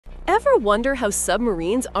Ever wonder how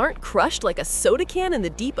submarines aren't crushed like a soda can in the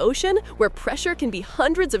deep ocean, where pressure can be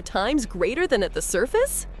hundreds of times greater than at the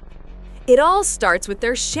surface? It all starts with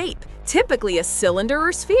their shape, typically a cylinder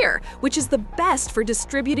or sphere, which is the best for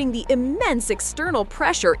distributing the immense external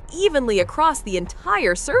pressure evenly across the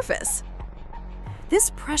entire surface.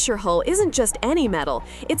 This pressure hull isn't just any metal,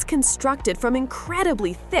 it's constructed from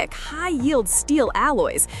incredibly thick, high-yield steel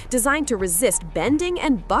alloys designed to resist bending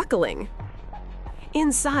and buckling.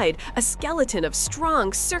 Inside, a skeleton of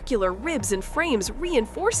strong, circular ribs and frames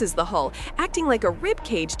reinforces the hull, acting like a rib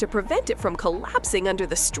cage to prevent it from collapsing under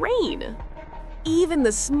the strain. Even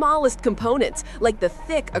the smallest components, like the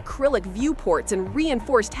thick acrylic viewports and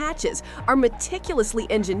reinforced hatches, are meticulously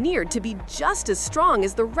engineered to be just as strong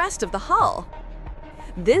as the rest of the hull.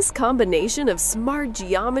 This combination of smart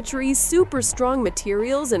geometry, super strong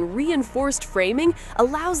materials, and reinforced framing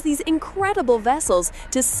allows these incredible vessels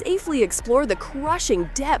to safely explore the crushing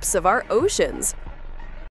depths of our oceans.